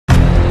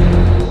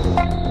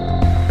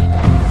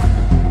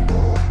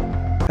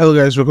Hello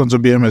guys, welcome to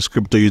BMS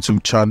Crypto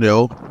YouTube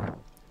channel.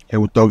 Here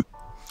we talk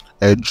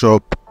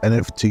airdrop,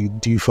 NFT,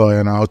 DeFi,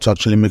 and how to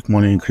actually make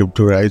money in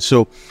crypto, right?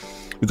 So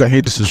you can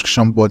hit the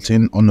subscription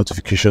button on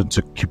notification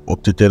to keep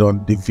updated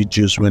on the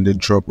videos when they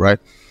drop, right?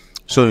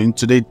 So in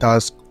today's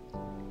task,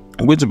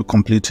 I'm going to be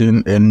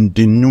completing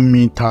the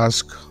NUMI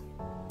task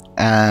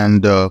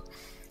and the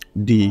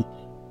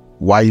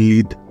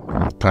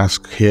yLide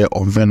task here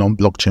on Venom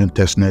blockchain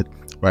testnet,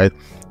 right?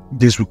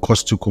 This will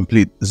cost to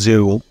complete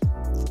 0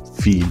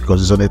 fee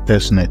because it's on a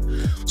testnet.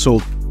 So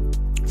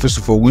first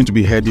of all, we're going to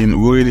be heading,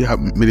 we already have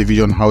made a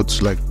video on how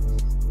to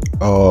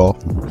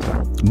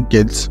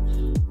get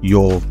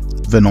your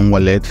Venom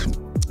wallet,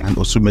 and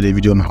also made a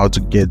video on how to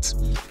get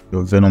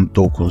your Venom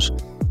tokens,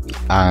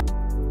 and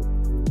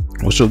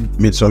also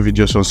made some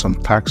videos on some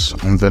tasks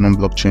on Venom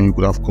blockchain you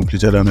could have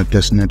completed on a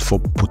testnet for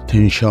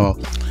potential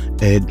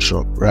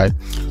airdrop, right?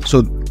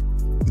 So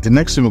the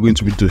next thing we're going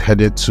to be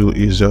headed to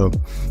is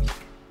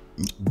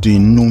the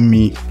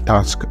NUMI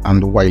task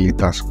and the yLide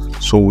task.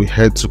 So we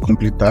head to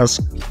complete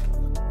task.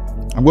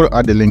 I'm going to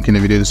add the link in the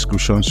video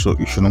description, so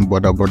you shouldn't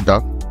bother about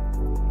that.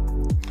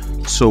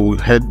 So we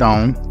head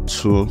down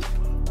to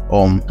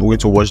we're going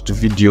to watch the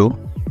video,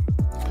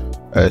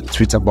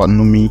 tweet about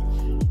NUMI,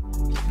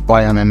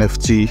 buy an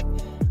NFT,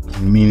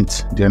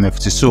 mint the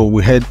NFT. So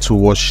we head to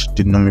watch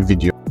the NUMI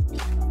video.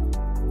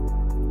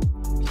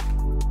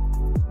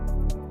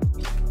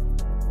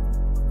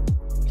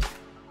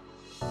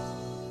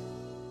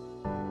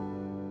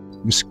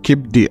 We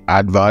skip the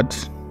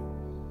advert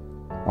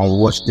and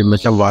watch the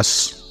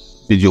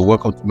metaverse video.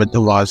 Welcome to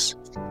metaverse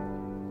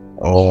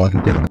on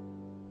the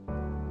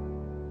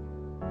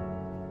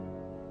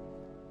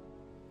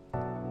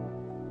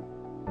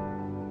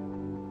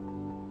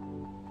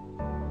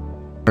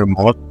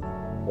remote.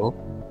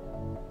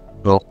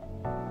 So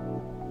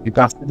you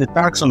can see the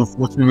task on the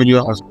first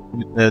video has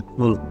completed.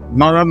 So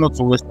now not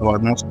to waste our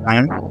much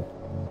time.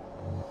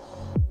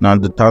 Now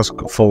the task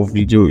for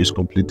video is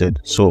completed.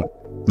 So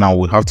now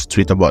we have to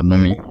tweet about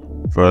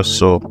NUMI first.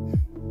 So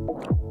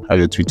have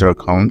your Twitter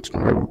account.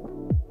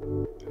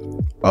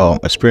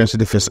 Experiencing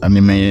the first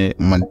anime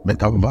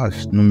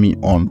metaverse NUMI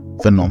on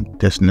Venom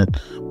testnet,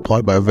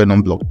 powered by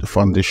Venom block, the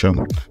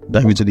foundation.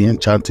 Dive into the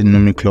enchanting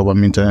NUMI club and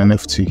mint an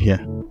NFT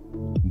here.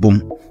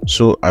 Boom.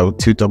 So I will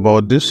tweet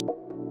about this.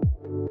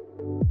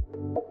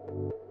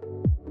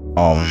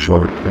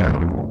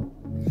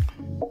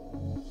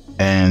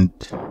 And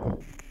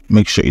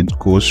make sure it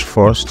goes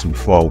first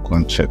before I go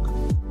and check.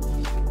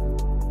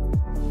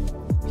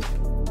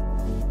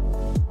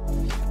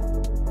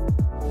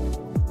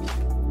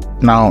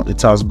 Now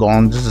it has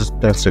gone. This is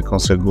 10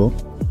 seconds ago.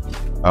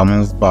 I'll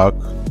move back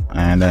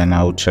and then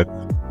I'll check.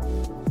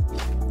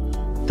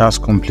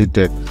 Task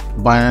completed.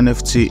 Buy an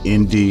NFT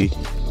in the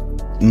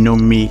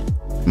NUMI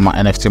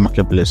NFT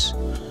marketplace.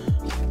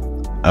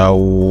 I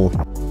will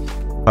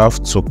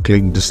have to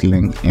click this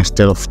link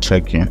instead of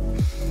checking.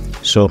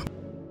 So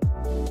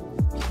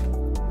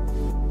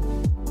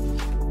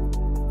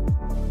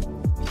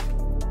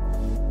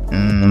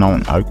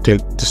now I'll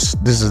take this.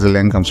 This is the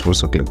link I'm supposed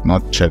to click,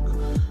 not check.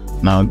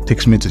 Now it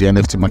takes me to the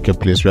NFT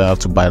marketplace where I have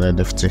to buy the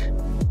NFT.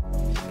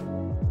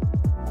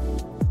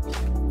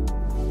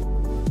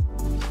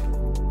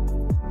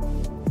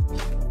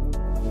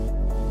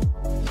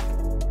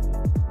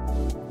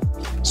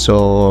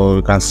 So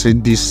you can see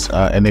these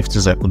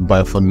NFTs I could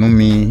buy for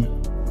NUMI.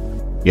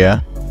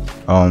 Yeah.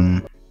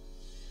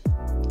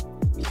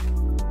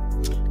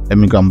 Let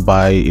me go and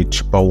buy a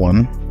cheaper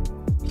one.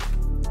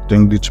 I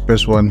think the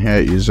cheapest one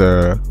here is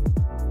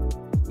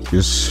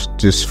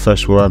this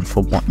first one,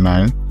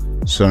 4.9.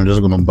 So I'm just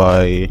gonna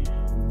buy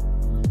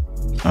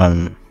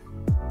I'm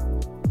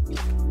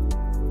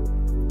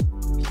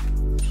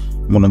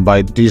gonna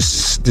buy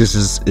this. This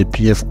is a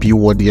PFP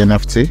worthy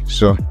NFT.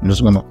 So I'm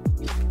just gonna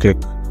click,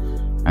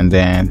 and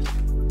then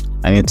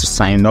I need to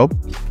sign up.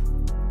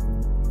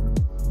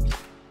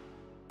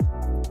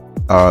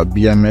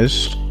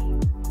 BMS.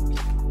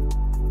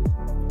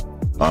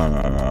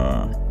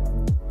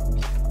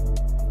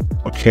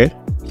 Okay.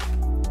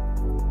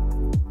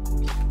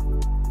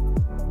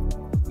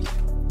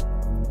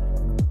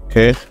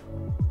 Okay,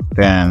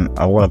 then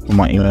I want to put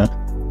my email.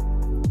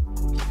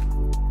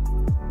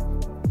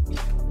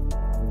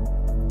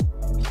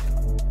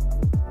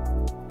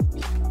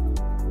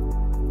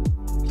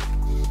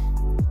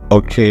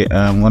 Okay,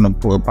 I'm gonna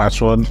put a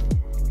password.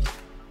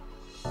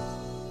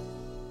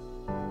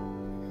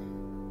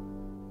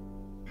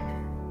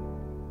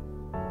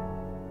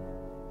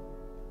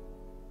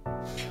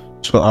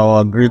 So I'll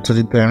agree to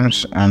the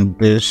terms and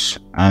this,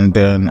 and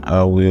then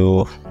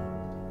I'll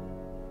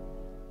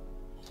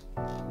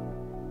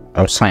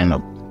sign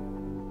up.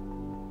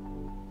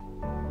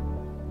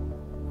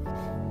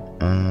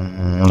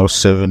 I'll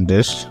save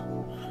this.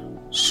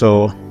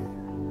 So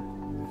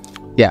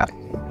yeah,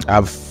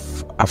 I've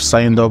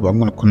signed up. I'm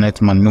gonna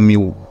connect my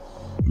NUMI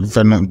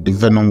the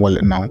Venom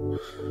wallet now.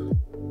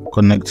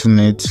 Connecting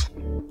it.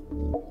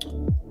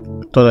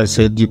 Thought I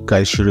said you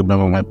guys should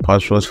remember my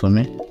passwords for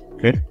me.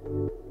 Okay.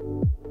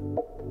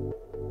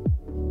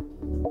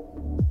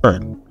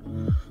 Alright.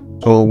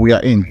 So we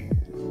are in.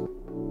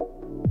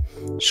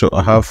 So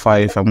I have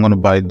 5. I'm gonna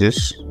buy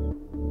this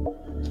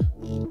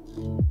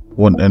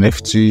one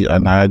NFT,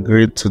 and I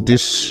agreed to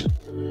this.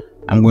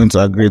 I'm going to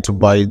agree to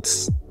buy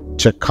it,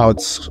 check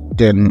out,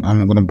 then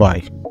I'm gonna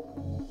buy.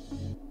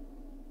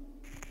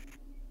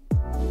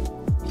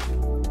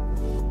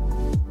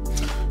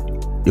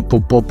 It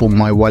pop up on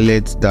my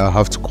wallet that I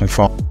have to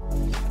confirm.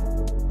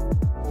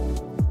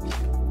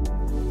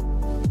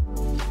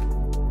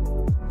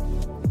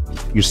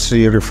 You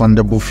see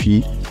refundable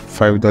fee,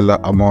 $5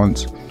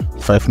 amount,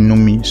 5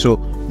 NUMI. So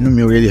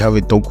NUMI already have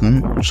a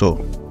token.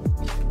 So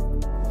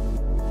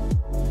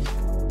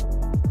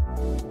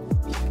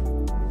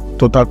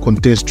total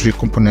contains 3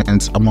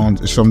 components.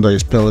 Amount is something that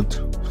is spelled,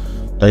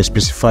 that is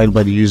specified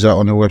by the user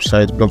on the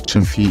website.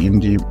 Blockchain fee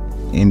in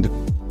the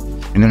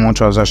minimum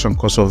transaction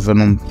cost of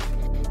Venom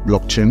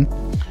blockchain.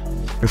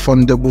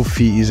 Refundable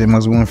fee is a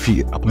maximum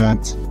fee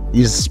amount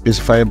is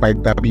specified by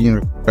that being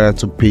required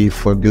to pay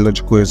for the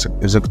logical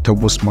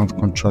executable smart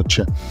contract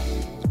share.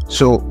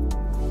 So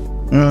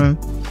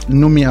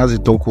NUMI has a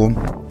token,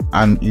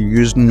 and you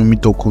use NUMI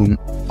token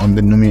on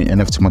the NUMI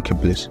NFT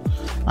marketplace,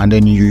 and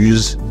then you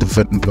use the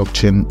Venom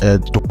blockchain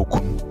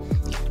token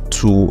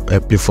to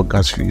pay for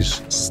gas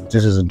fees.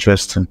 This is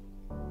interesting.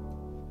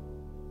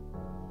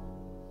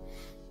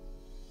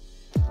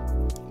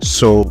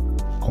 So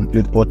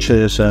complete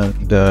purchase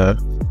and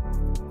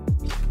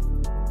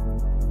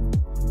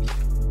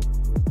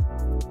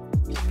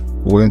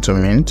going to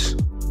mint.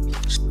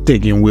 It's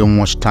taking way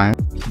much time,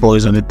 but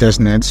it's on the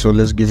testnet, so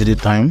let's give it a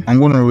time. I'm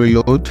gonna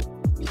reload.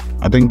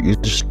 I think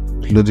it's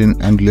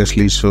loading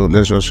endlessly, so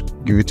let's just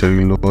give it a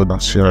reload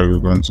and see how we're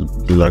going to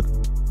do. Like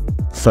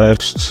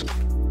first,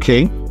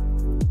 okay,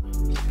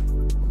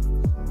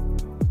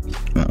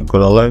 I'm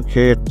gonna like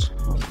it,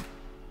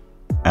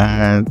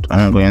 and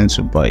I'm going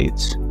to buy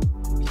it.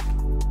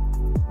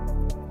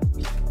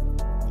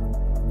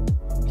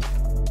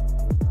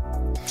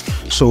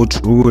 So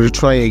we will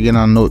try again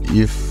and know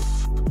if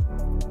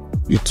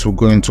it's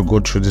going to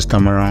go through this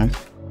time around.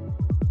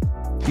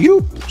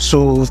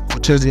 So we've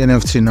purchased the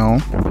NFT now,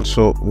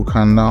 so we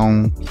can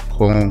now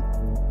come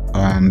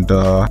and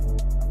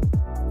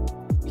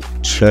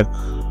check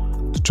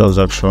the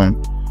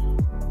transaction.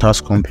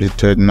 Task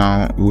completed.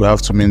 Now we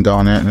have to mint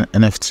down an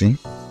NFT.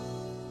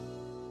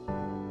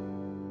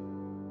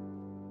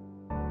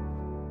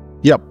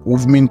 Yep,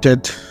 we've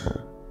minted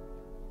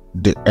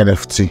the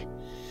NFT.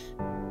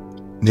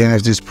 The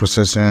NFT is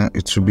processing.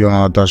 It will be on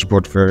our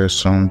dashboard very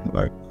soon.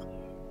 Like,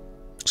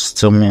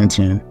 still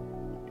minting.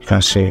 You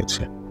can see it.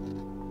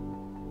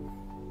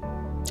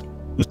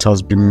 It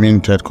has been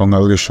minted.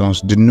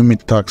 Congratulations. The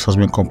NUMI task has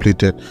been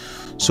completed.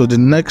 So the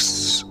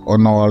next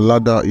on our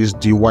ladder is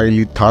the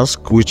yLide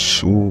task,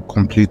 which will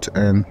complete,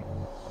 and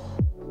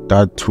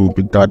that will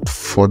be that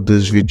for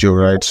this video,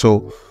 right? So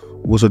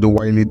what are the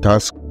yLide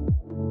task?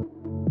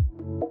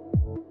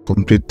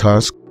 Complete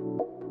task.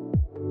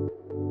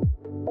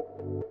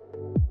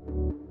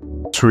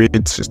 Tweet.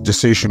 They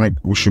say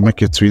we should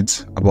make a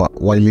tweet about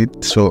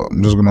yLide, so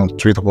I'm just gonna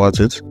tweet about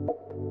it.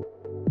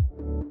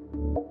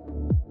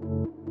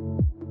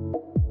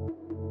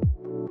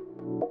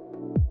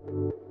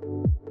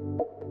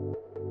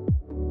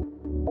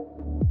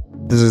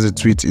 This is a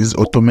tweet. It's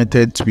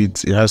automated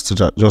tweet. It has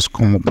to just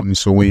come up on it.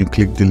 So when you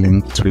click the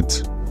link,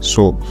 tweet.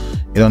 So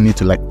you don't need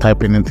to like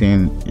type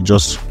anything. It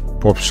just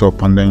pops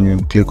up, and then you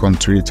click on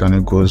tweet, and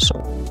it goes.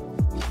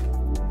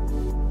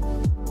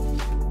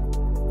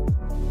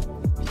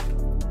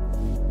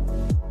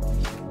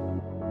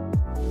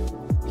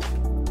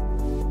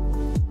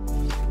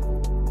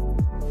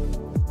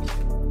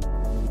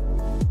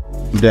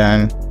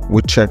 Then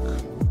we check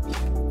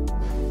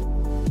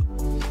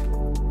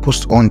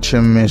post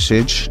on-chain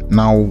message.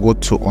 Now we'll go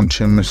to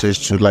on-chain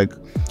message to like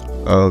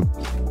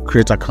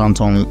create account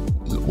on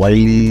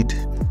yLide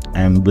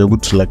and be able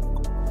to like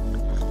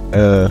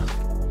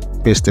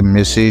paste a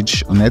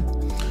message on it.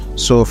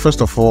 So first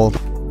of all,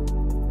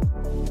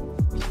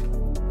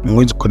 I'm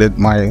going to connect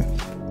my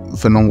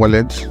Venom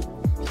wallet.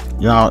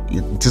 Yeah,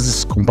 this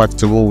is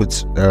compatible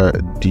with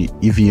the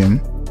EVM.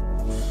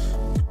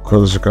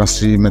 Because you can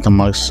see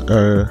MetaMask.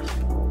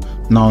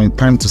 Now in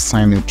time to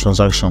sign a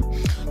transaction.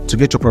 To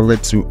get your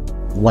private to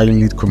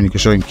yLide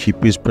communication key,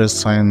 please press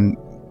sign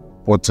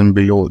button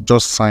below.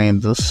 Just sign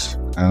this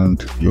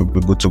and you'll be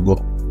good to go.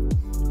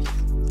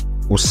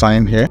 We'll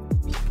sign here.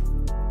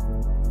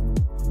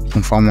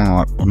 Confirm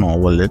on our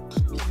wallet.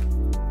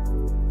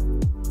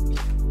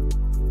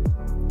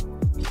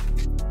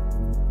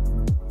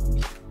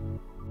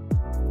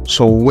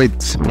 So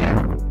wait.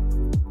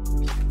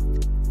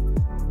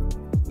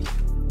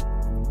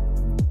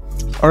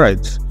 All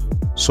right,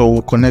 so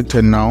we're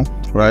connected now,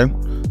 right?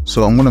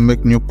 So I'm gonna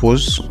make new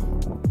posts.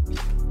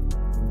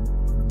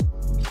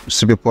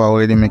 See, people are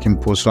already making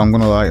posts, so I'm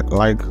gonna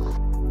like.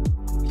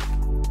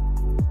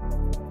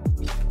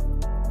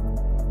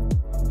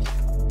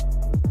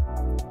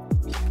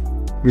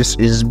 This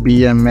is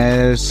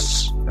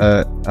BMS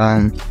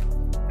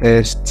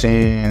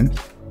S10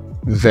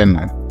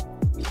 Venom.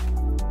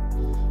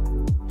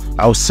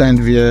 I'll send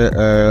via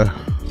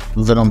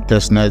Venom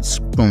testnet.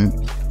 Boom.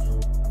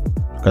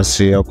 You can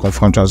see I'll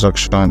confirm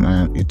transaction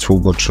and it will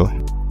go through.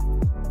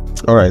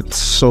 All right,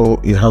 so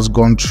it has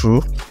gone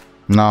through.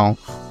 Now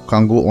we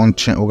can go on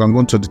we can go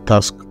into the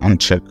task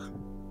and check.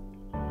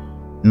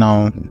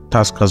 Now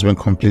task has been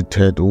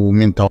completed. We will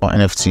mint our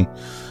NFT.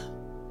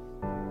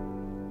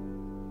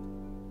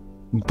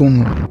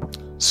 Boom.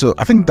 So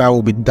I think that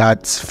will be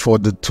that for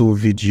the two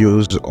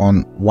videos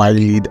on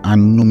yLide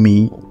and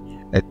NUMI,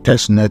 a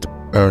testnet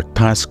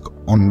task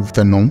on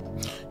Venom.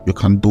 You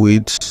can do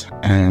it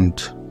and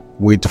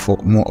wait for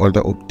more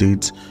other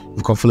updates.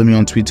 You can follow me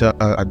on Twitter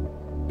at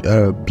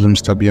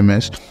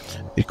BloomstarBMS.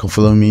 You can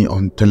follow me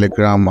on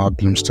Telegram at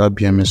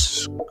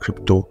BloomstarBMS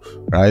Crypto,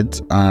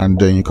 right? And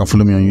then you can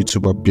follow me on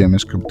YouTube at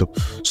BMS Crypto.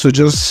 So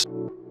just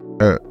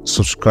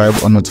subscribe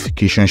on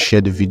notification,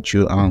 share the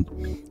video, and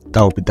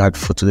that will be that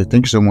for today.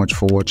 Thank you so much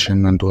for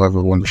watching, and do have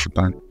a wonderful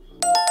time.